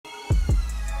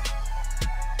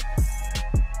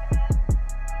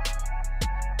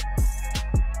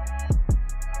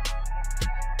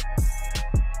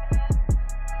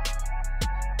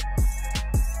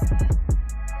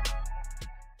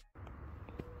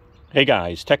Hey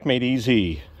guys,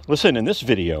 techmadeezy. Listen, in this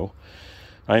video,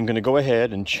 I'm going to go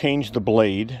ahead and change the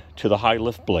blade to the high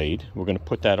lift blade. We're going to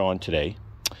put that on today.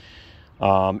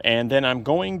 And then I'm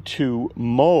going to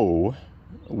mow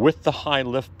with the high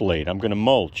lift blade. I'm going to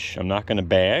mulch. I'm not going to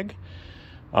bag.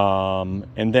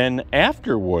 And then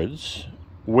afterwards,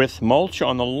 with mulch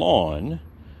on the lawn,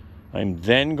 I'm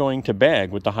then going to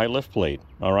bag with the high lift blade.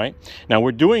 All right. Now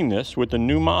we're doing this with the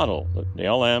new model, the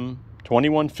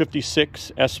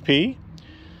LM2150 sp.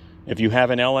 If you have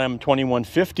an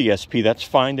LM2150 sp, that's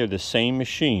fine. They're the same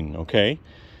machine, okay?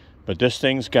 But this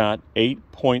thing's got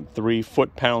 8.3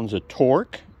 foot-pounds of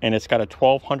torque, and it's got a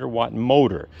 1200 watt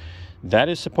motor. That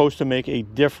is supposed to make a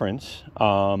difference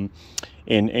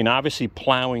in obviously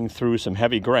plowing through some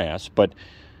heavy grass, but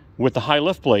with the high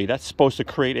lift blade, that's supposed to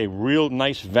create a real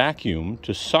nice vacuum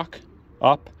to suck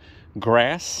up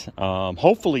grass,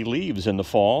 hopefully leaves in the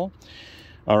fall.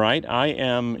 All right, I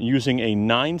am using a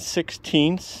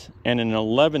 9/16 and an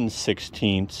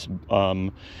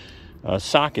 11/16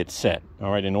 socket set,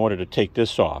 all right, in order to take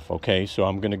this off, okay? So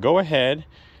I'm going to go ahead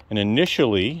and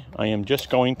initially I am just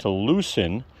going to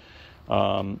loosen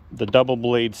the double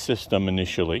blade system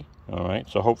initially, all right?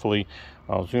 So hopefully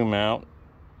I'll zoom out.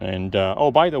 And, oh,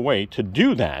 by the way, to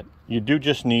do that, you do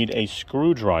just need a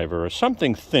screwdriver or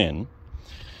something thin,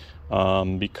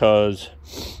 because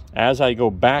as I go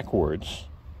backwards,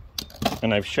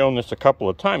 and I've shown this a couple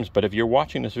of times, but if you're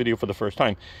watching this video for the first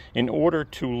time, in order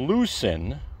to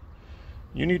loosen,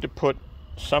 you need to put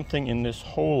something in this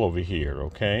hole over here,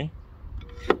 okay?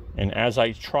 And as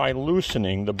I try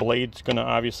loosening, the blade's going to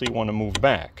obviously want to move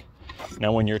back.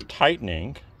 Now, when you're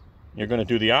tightening, you're going to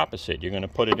do the opposite. You're going to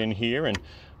put it in here, and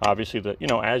obviously,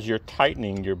 as you're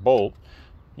tightening your bolt,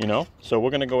 so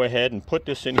we're going to go ahead and put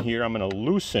this in here. I'm going to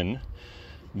loosen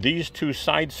these two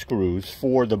side screws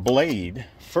for the blade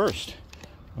first,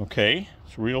 okay?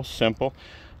 It's real simple.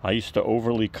 I used to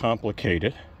overly complicate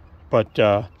it, but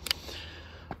yeah,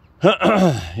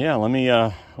 let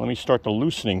me start the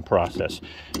loosening process.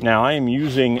 Now I am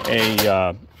using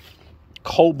a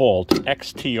Cobalt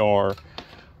XTR.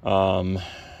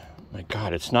 My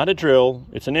God, it's not a drill,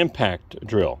 it's an impact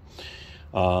drill.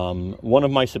 One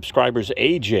of my subscribers,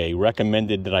 AJ,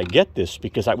 recommended that I get this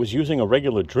because I was using a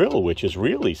regular drill, which is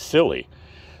really silly.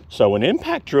 So an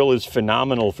impact drill is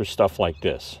phenomenal for stuff like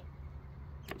this.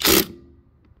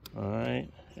 All right,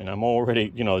 and I'm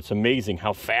already, it's amazing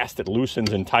how fast it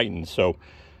loosens and tightens. So,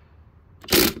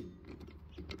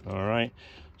 all right,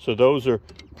 so those are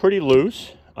pretty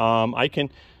loose. I can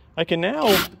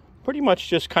now pretty much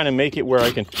just kind of make it where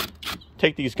I can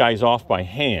take these guys off by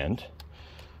hand.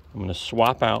 I'm going to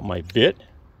swap out my bit.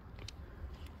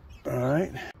 All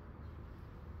right.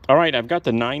 All right, I've got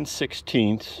the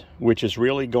 9/16, which is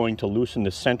really going to loosen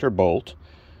the center bolt.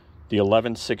 The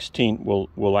 11/16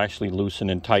 will actually loosen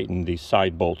and tighten these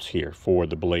side bolts here for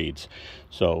the blades.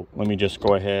 So let me just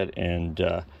go ahead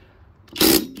and,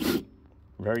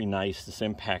 very nice. This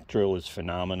impact drill is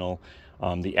phenomenal.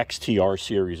 The XTR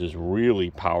series is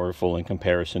really powerful in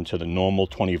comparison to the normal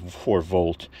 24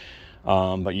 volt.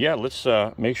 But yeah, let's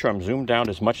make sure I'm zoomed out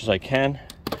as much as I can.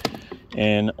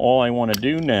 And all I want to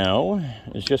do now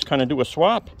is just kind of do a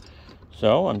swap.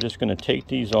 So I'm just going to take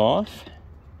these off.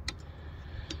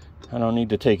 I don't need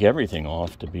to take everything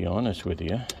off, to be honest with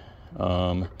you.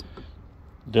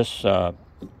 This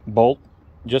bolt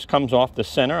just comes off the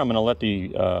center. I'm going to let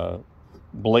the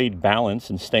blade balance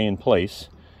and stay in place.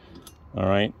 All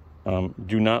right.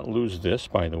 Do not lose this,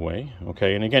 by the way.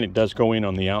 Okay, and again, it does go in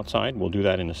on the outside. We'll do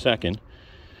that in a second.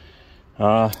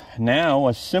 Now,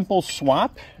 a simple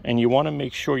swap, and you want to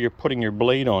make sure you're putting your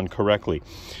blade on correctly.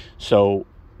 So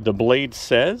the blade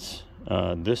says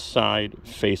this side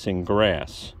facing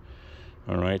grass.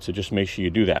 All right, so just make sure you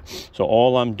do that. So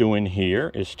all I'm doing here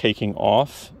is taking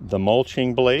off the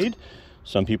mulching blade.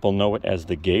 Some people know it as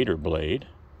the gator blade.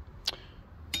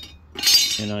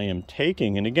 And I am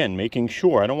taking, and again, making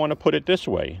sure, I don't want to put it this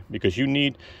way because you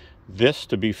need this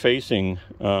to be facing,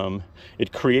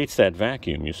 it creates that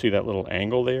vacuum. You see that little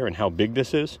angle there and how big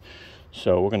this is?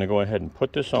 So we're going to go ahead and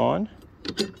put this on.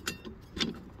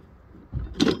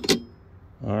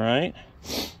 All right.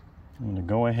 I'm going to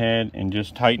go ahead and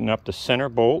just tighten up the center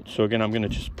bolt. So again, I'm going to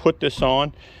just put this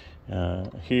on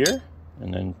here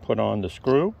and then put on the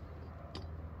screw.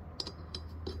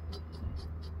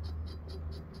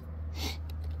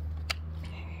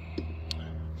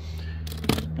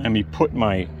 Let me put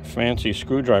my fancy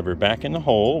screwdriver back in the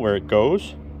hole where it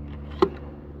goes.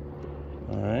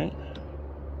 All right.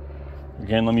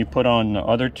 Again, let me put on the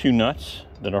other two nuts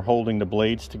that are holding the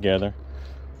blades together.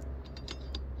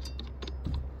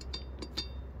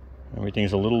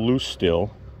 Everything's a little loose still.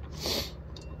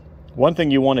 One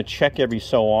thing you want to check every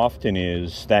so often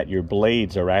is that your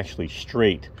blades are actually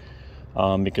straight,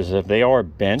 because if they are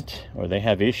bent or they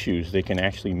have issues, they can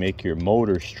actually make your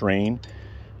motor strain.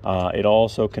 It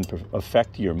also can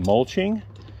affect your mulching.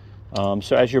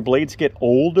 So as your blades get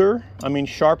older,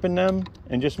 sharpen them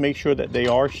and just make sure that they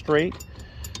are straight,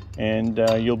 and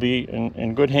you'll be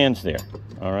in good hands there.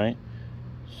 All right.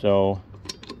 So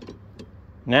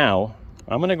now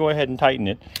I'm going to go ahead and tighten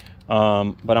it,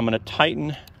 but I'm going to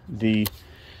tighten the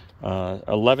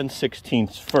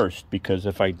 11/16 first, because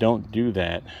if I don't do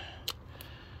that,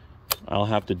 I'll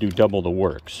have to do double the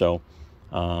work. So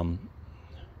the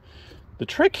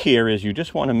trick here is you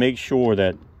just want to make sure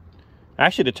that,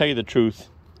 actually, to tell you the truth,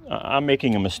 I'm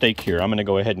making a mistake here. I'm going to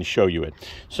go ahead and show you it.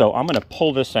 So I'm going to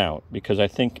pull this out because I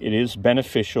think it is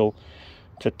beneficial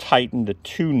to tighten the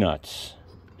two nuts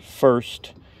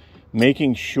first,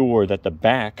 making sure that the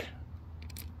back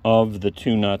of the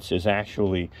two nuts is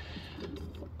actually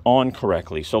on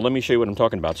correctly. So let me show you what I'm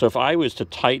talking about. So if I was to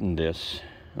tighten this,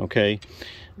 okay,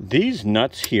 these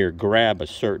nuts here grab a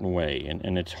certain way,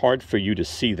 and it's hard for you to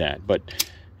see that, but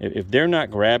if they're not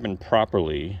grabbing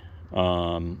properly,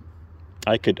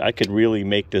 I could really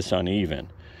make this uneven.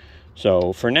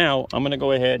 So for now, I'm going to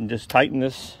go ahead and just tighten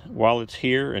this while it's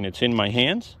here and it's in my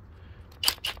hands.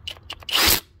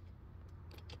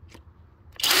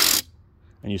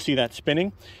 And you see that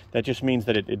spinning? That just means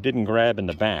that it didn't grab in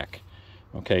the back.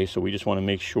 Okay, so we just want to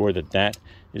make sure that that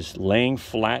is laying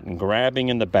flat and grabbing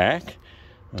in the back.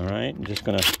 All right, I'm just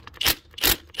going to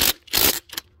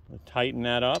tighten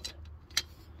that up.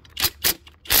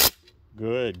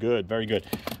 Good, good, very good.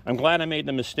 I'm glad I made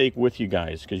the mistake with you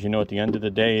guys, because, at the end of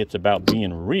the day, it's about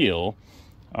being real.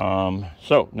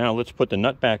 So now let's put the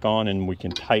nut back on and we can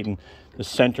tighten the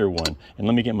center one. And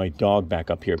let me get my dog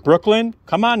back up here. Brooklyn,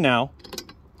 come on now.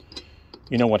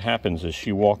 You know what happens is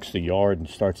she walks the yard and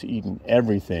starts eating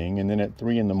everything, and then at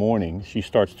 3 in the morning, she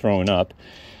starts throwing up.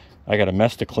 I got a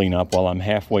mess to clean up while I'm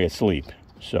halfway asleep.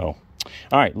 So,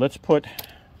 all right, let's put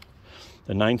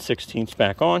the 9/16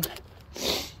 back on.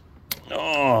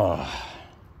 Oh.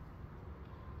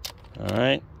 All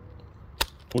right.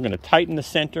 We're going to tighten the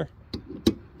center.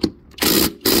 I'm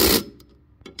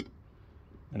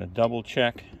going to double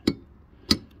check.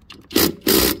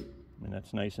 And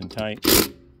that's nice and tight.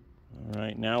 All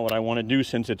right, now what I want to do,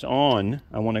 since it's on,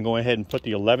 I want to go ahead and put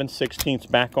the 11/16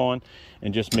 back on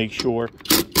and just make sure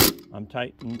I'm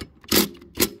tightened.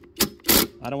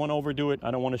 I don't want to overdo it.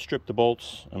 I don't want to strip the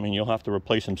bolts. You'll have to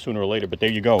replace them sooner or later, but there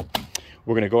you go.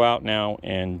 We're going to go out now,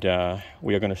 and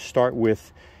we are going to start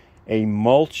with a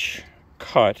mulch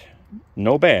cut,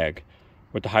 no bag,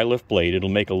 with the high lift blade. It'll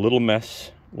make a little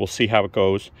mess. We'll see how it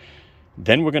goes.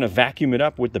 Then we're going to vacuum it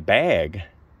up with the bag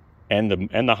and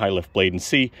the high lift blade and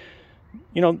see,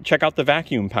 check out the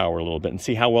vacuum power a little bit and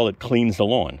see how well it cleans the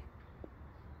lawn.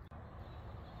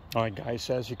 All right, guys,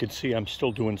 as you can see, I'm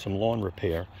still doing some lawn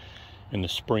repair in the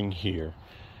spring here.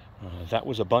 That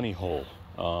was a bunny hole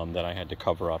that I had to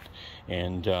cover up,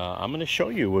 and I'm going to show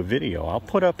you a video. I'll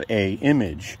put up a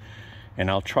image, and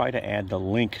I'll try to add the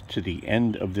link to the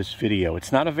end of this video.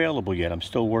 It's not available yet. I'm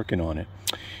still working on it,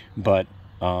 but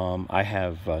I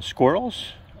have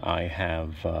squirrels, I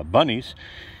have bunnies,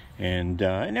 and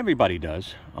everybody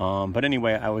does. But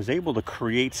anyway, I was able to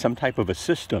create some type of a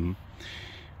system,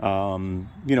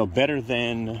 better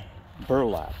than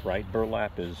burlap, right?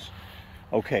 Burlap is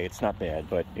okay, it's not bad,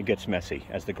 but it gets messy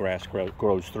as the grass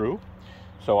grows through.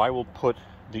 So I will put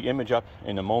the image up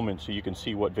in a moment so you can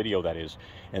see what video that is,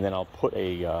 and then I'll put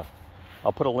a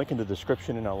link in the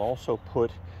description, and I'll also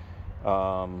put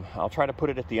I'll try to put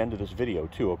it at the end of this video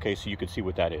too, okay, so you can see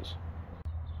what that is.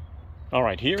 All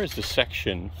right, here is the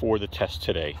section for the test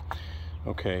today,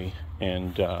 okay,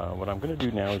 and what I'm going to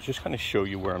do now is just kind of show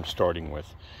you where I'm starting with.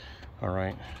 All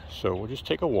right, so we'll just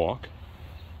take a walk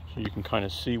so you can kind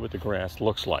of see what the grass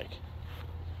looks like.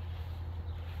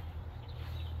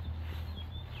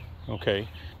 Okay,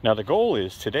 now the goal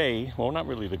is today, well, not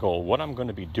really the goal, what I'm going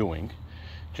to be doing,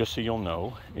 just so you'll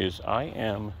know, is I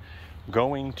am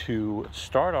going to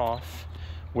start off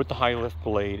with the high lift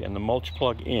blade and the mulch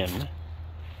plug in,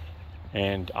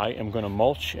 and I am going to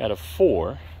mulch at a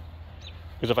 4,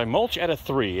 because if I mulch at a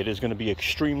 3, it is going to be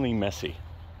extremely messy.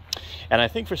 And I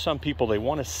think for some people, they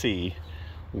want to see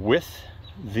with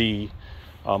the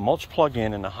mulch plug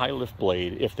in and the high lift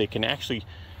blade if they can actually,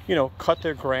 cut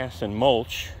their grass and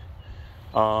mulch,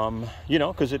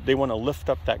 because they want to lift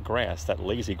up that grass, that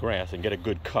lazy grass, and get a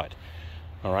good cut.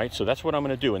 All right, so that's what I'm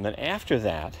going to do. And then after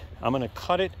that, I'm going to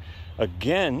cut it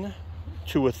again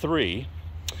to a 3.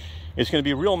 It's going to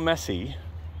be real messy.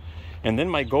 And then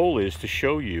my goal is to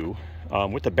show you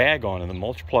with the bag on and the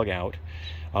mulch plug out,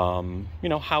 you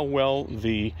know, how well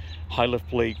the high lift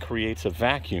blade creates a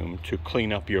vacuum to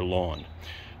clean up your lawn.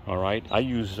 All right, I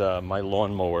use my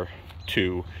lawnmower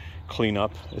to clean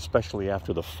up, especially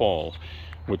after the fall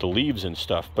with the leaves and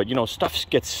stuff. But you know, stuff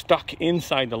gets stuck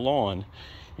inside the lawn,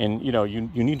 and you know, you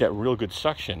need that real good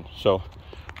suction. So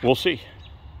we'll see.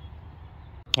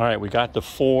 All right, we got the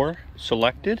 4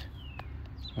 selected.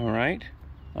 All right,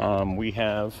 we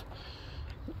have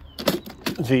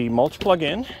the mulch plug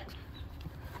in.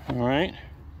 All right,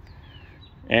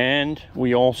 and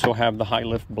we also have the high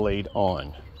lift blade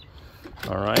on.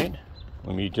 All right,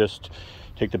 let me just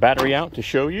take the battery out to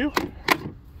show you.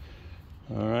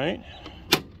 All right,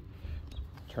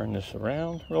 turn this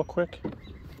around real quick,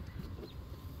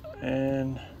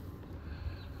 and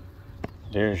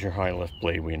there's your high lift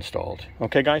blade we installed.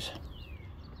 Okay, guys.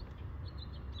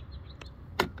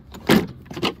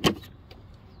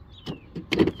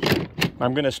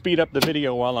 I'm going to speed up the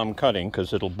video while I'm cutting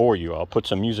because it'll bore you. I'll put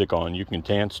some music on you can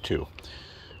dance to.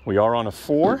 We are on a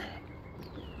 4.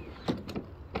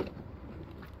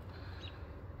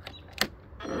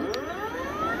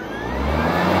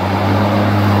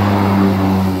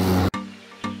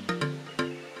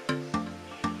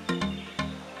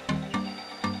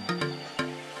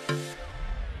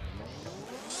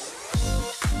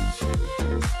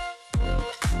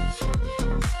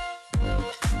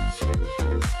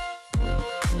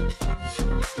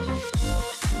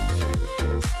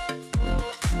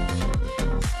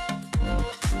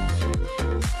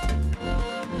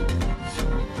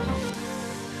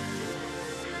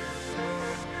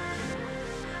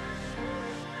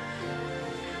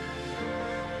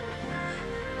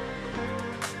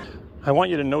 I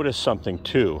want you to notice something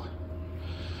too.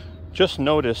 Just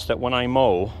notice that when I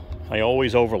mow, I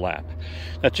always overlap.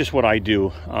 That's just what I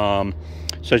do.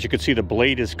 So as you can see, the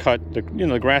blade is cut, the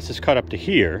grass is cut up to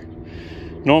here.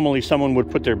 Normally someone would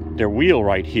put their wheel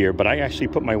right here, but I actually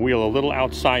put my wheel a little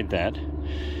outside that,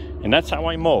 and that's how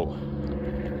I mow.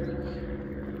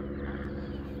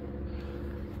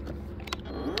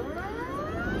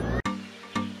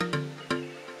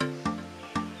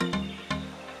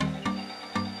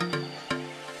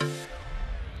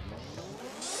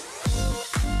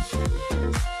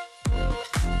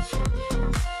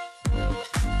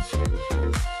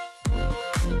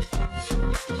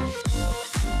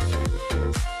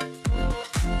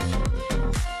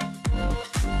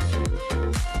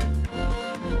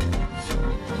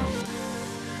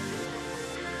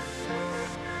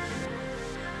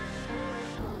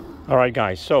 All right,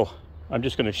 guys, so I'm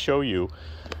just going to show you,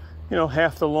 you know,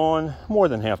 half the lawn, more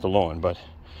than half the lawn, but,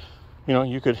 you know,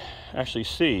 you could actually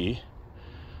see,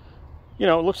 you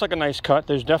know, it looks like a nice cut.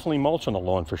 There's definitely mulch on the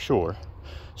lawn for sure,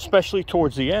 especially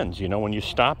towards the ends. You know, when you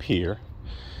stop here,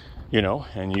 you know,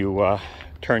 and you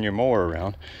turn your mower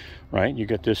around, right, you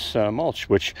get this mulch,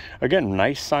 which, again,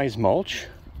 nice size mulch.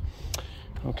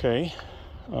 Okay,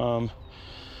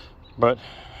 but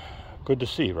good to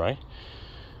see, right?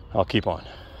 I'll keep on.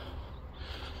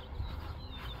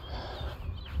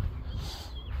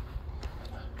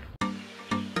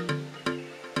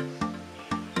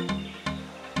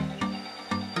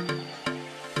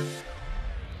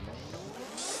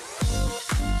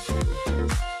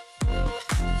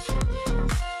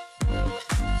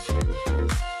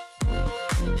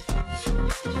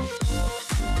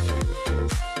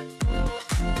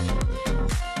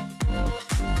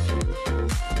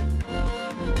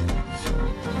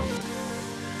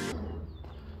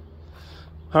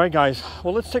 All right, guys,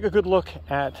 well, let's take a good look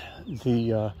at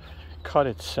the cut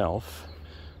itself.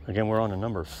 Again, we're on a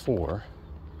number 4.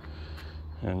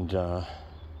 And,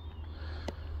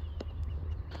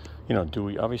 you know,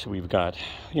 obviously we've got,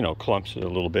 you know, clumps a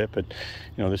little bit, but,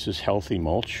 you know, this is healthy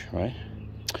mulch, right?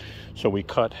 So we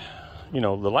cut, you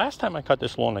know, the last time I cut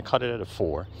this lawn, I cut it at a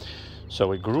 4.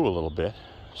 So it grew a little bit.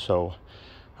 So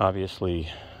obviously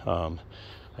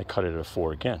I cut it at a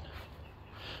 4 again.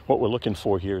 What we're looking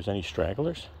for here is any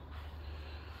stragglers,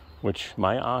 which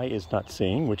my eye is not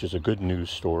seeing, which is a good news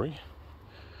story.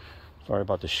 Sorry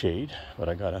about the shade, but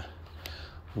I gotta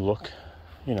look,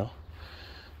 you know,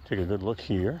 take a good look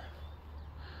here.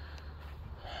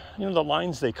 You know, the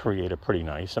lines they create are pretty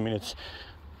nice. I mean, it's,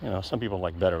 you know, some people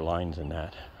like better lines than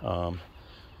that. All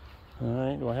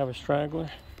right, do I have a straggler?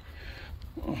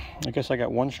 I guess I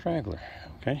got one straggler,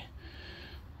 okay?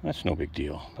 That's no big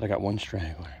deal, but I got one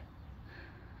straggler.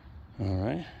 All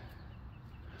right.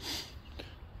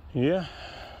 Yeah,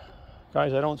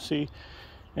 guys, I don't see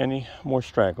any more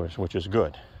stragglers, which is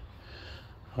good.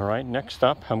 All right, next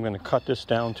up, I'm going to cut this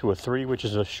down to a 3, which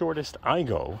is the shortest I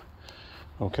go.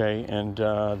 Okay, and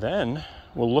then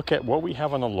we'll look at what we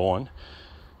have on the lawn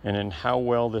and then how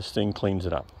well this thing cleans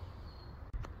it up.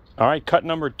 All right, cut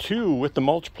number 2 with the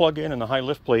mulch plug-in and the high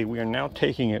lift blade. We are now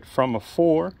taking it from a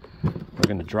 4. We're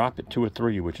going to drop it to a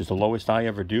 3, which is the lowest I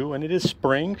ever do. And it is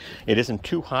spring. It isn't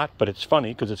too hot, but it's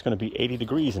funny because it's going to be 80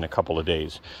 degrees in a couple of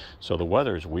days. So the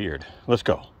weather is weird. Let's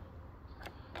go.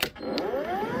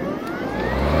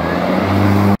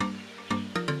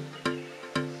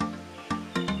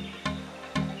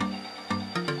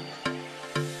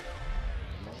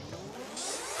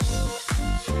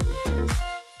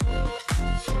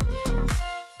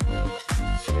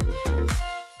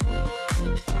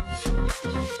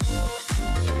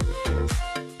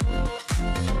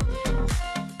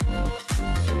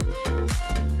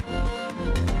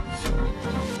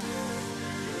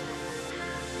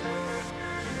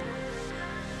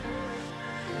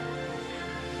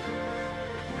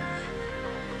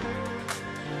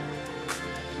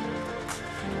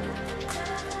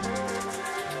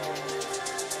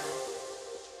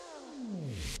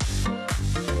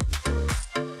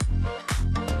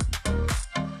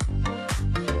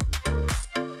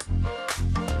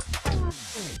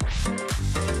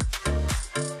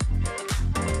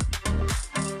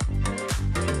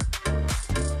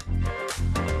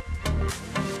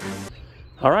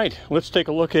 All right, let's take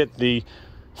a look at the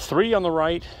 3 on the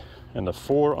right and the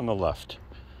 4 on the left.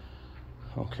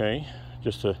 Okay,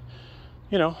 just a,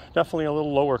 you know, definitely a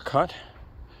little lower cut.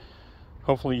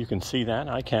 Hopefully you can see that.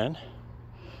 I can.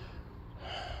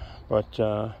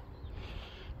 But,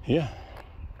 yeah.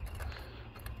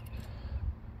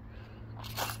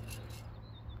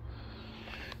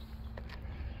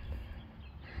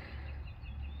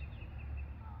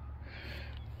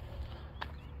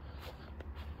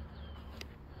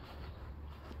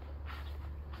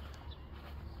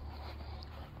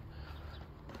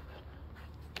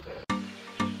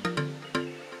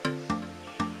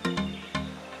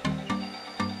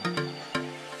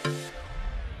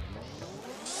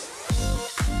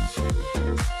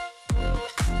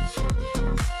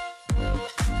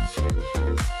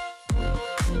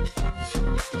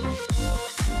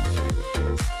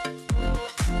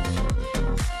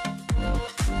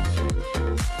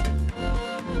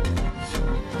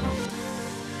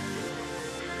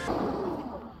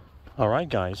 All right,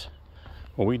 guys.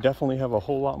 Well, we definitely have a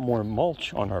whole lot more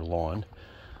mulch on our lawn,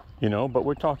 you know, but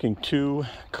we're talking 2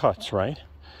 cuts, right?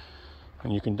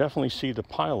 And you can definitely see the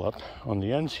pileup on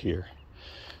the ends here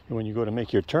when you go to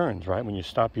make your turns, right? When you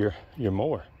stop your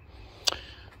mower.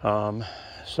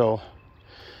 So,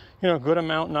 you know, a good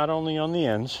amount not only on the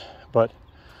ends, but,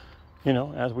 you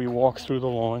know, as we walk through the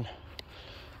lawn,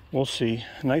 we'll see.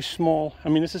 Nice small, I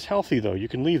mean, this is healthy though. You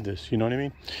can leave this, you know what I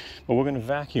mean? But we're going to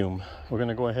vacuum. We're going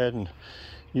to go ahead and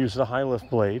use the high lift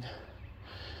blade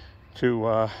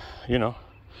to, you know,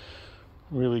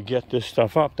 really get this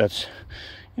stuff up. That's,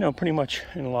 you know, pretty much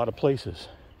in a lot of places.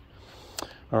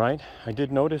 All right. I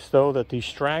did notice though that the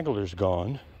straggler's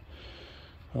gone.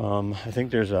 I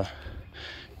think there's a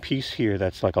piece here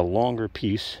that's like a longer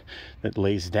piece that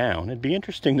lays down. It'd be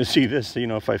interesting to see this, you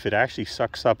know, if it actually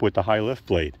sucks up with the high lift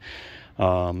blade.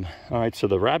 All right, so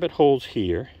the rabbit hole's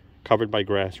here, covered by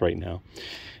grass right now,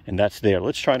 and that's there.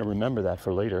 Let's try to remember that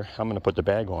for later. I'm going to put the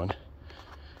bag on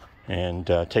and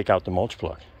take out the mulch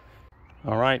plug.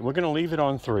 All right, we're going to leave it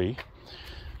on 3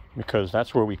 because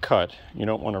that's where we cut. You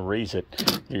don't want to raise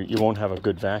it. You won't have a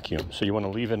good vacuum. So you want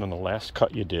to leave it on the last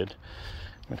cut you did.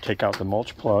 I'm going to take out the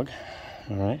mulch plug.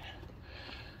 All right,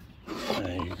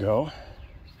 there you go.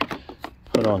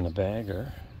 Put on the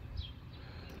bagger.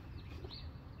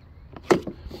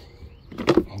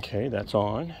 Okay, that's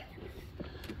on.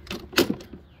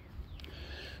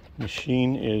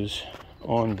 Machine is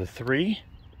on the 3.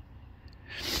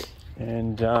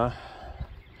 And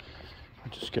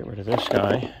just get rid of this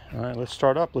guy. All right, let's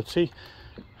start up. Let's see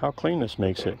how clean this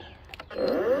makes it.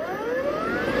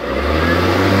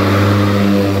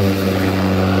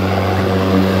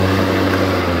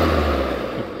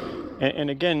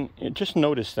 And again, just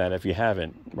notice that if you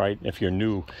haven't, right, if you're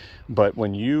new, but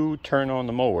when you turn on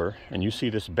the mower and you see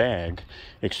this bag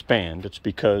expand, it's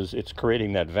because it's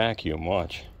creating that vacuum.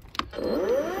 Watch.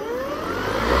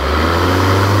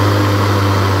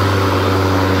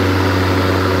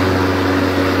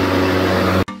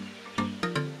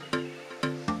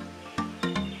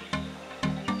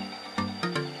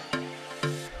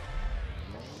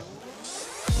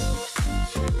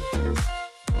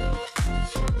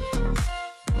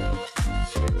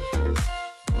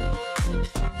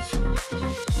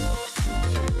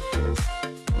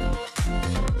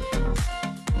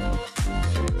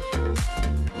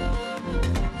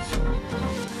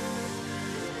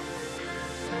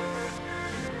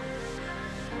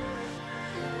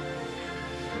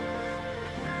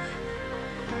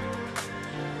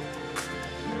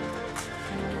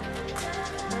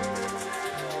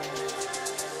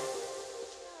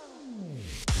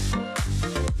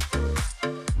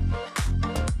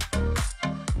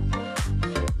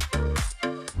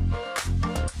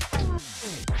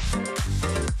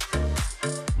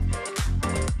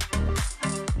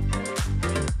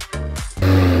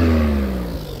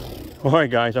 All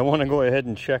right, guys, I want to go ahead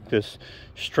and check this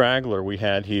straggler we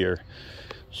had here.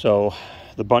 So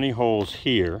the bunny hole's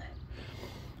here,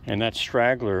 and that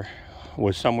straggler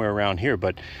was somewhere around here,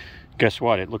 but guess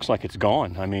what? It looks like it's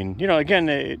gone. I mean, you know, again,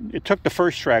 it took the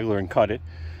first straggler and cut it,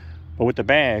 but with the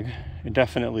bag, it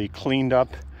definitely cleaned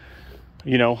up,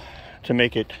 you know, to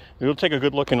make it. We'll take a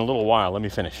good look in a little while. Let me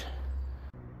finish.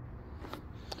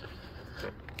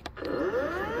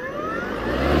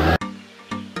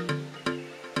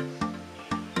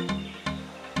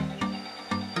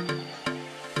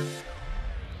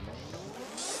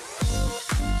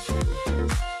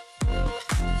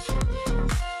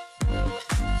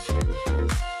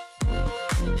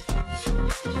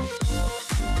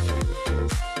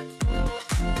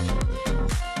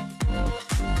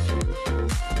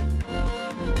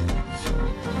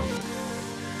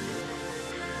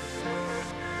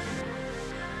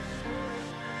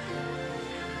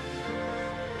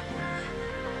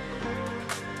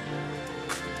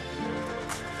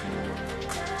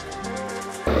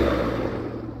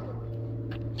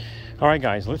 All right,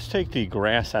 guys, let's take the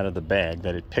grass out of the bag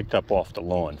that it picked up off the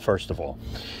lawn, first of all.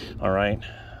 All right.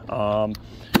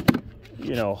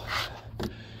 You know,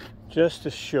 just to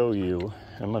show you,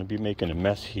 I'm going to be making a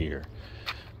mess here,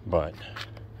 but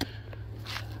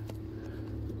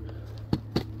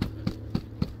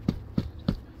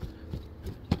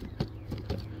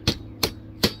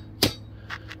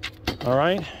all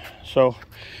right, so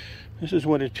this is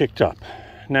what it picked up.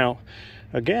 Now,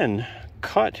 again,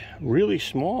 cut really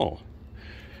small.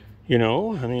 You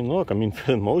know, I mean, look, I mean,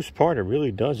 for the most part, it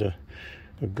really does a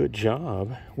good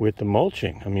job with the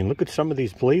mulching. I mean, look at some of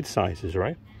these blade sizes,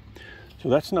 right? So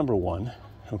that's number one,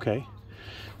 okay?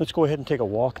 Let's go ahead and take a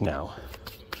walk now.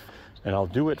 And I'll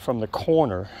do it from the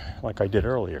corner like I did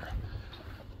earlier.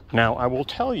 Now, I will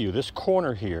tell you, this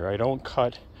corner here, I don't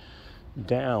cut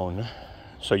down,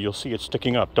 so you'll see it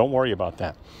sticking up. Don't worry about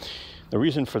that. The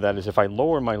reason for that is if I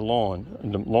lower my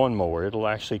lawnmower, it'll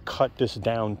actually cut this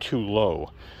down too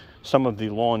low. Some of the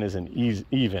lawn isn't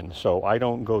even, so I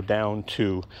don't go down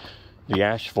to the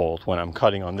asphalt when I'm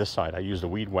cutting on this side. I use the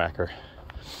weed whacker.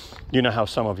 You know how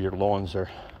some of your lawns are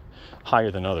higher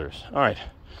than others. All right,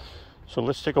 so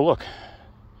let's take a look.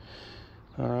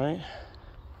 All right,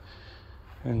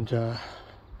 and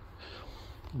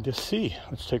just see.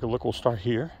 Let's take a look. We'll start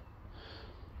here.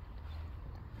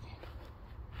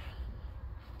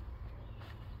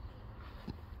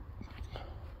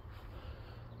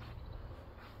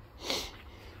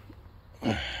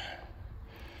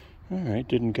 All right,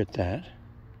 didn't get that.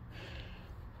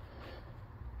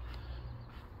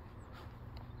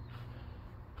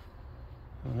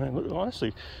 All right,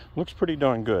 honestly, looks pretty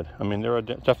darn good. I mean, there are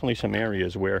definitely some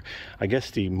areas where I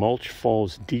guess the mulch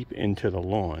falls deep into the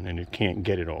lawn and it can't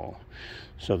get it all.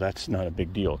 So that's not a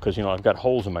big deal because, you know, I've got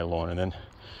holes in my lawn and then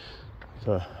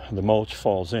the mulch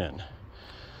falls in.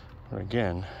 But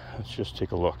again, let's just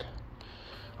take a look.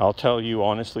 I'll tell you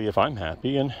honestly if I'm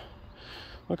happy, and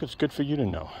look, it's good for you to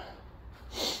know.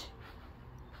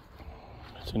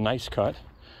 It's a nice cut.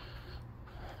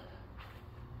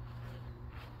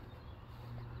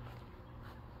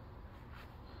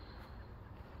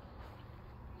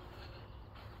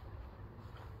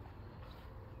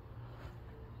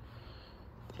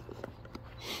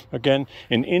 Again,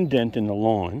 an indent in the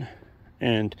lawn,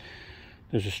 and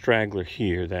there's a straggler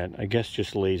here that I guess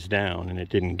just lays down and it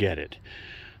didn't get it.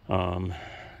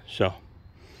 So,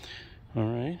 all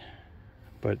right.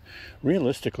 But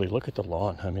realistically, look at the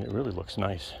lawn. I mean, it really looks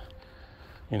nice.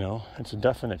 You know, it's a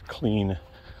definite clean,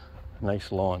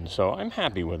 nice lawn. So I'm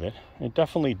happy with it. It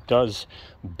definitely does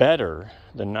better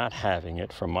than not having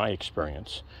it from my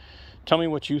experience. Tell me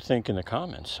what you think in the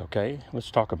comments, okay?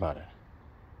 Let's talk about it.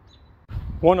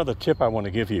 One other tip I want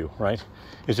to give you, right,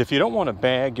 is if you don't want to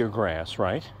bag your grass,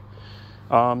 right,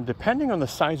 depending on the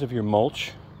size of your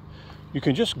mulch, you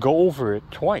can just go over it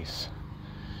twice.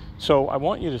 So I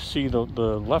want you to see the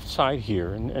left side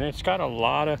here, and it's got a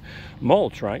lot of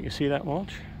mulch, right? You see that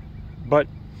mulch? But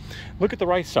look at the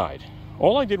right side.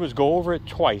 All I did was go over it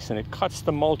twice, and it cuts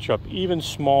the mulch up even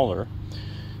smaller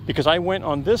because I went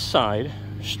on this side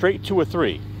straight to a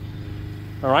 3.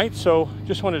 All right, so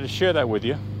just wanted to share that with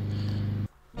you.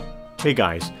 Hey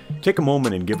guys, take a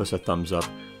moment and give us a thumbs up.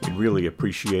 We'd really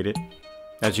appreciate it.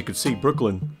 As you can see,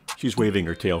 Brooklyn, she's waving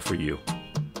her tail for you.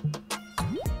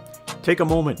 Take a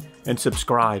moment and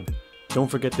subscribe. Don't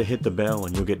forget to hit the bell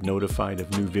and you'll get notified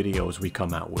of new videos we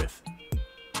come out with.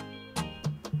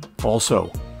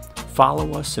 Also,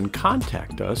 follow us and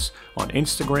contact us on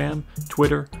Instagram,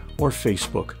 Twitter, or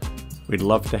Facebook. We'd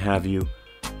love to have you.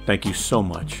 Thank you so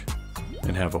much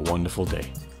and have a wonderful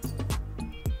day.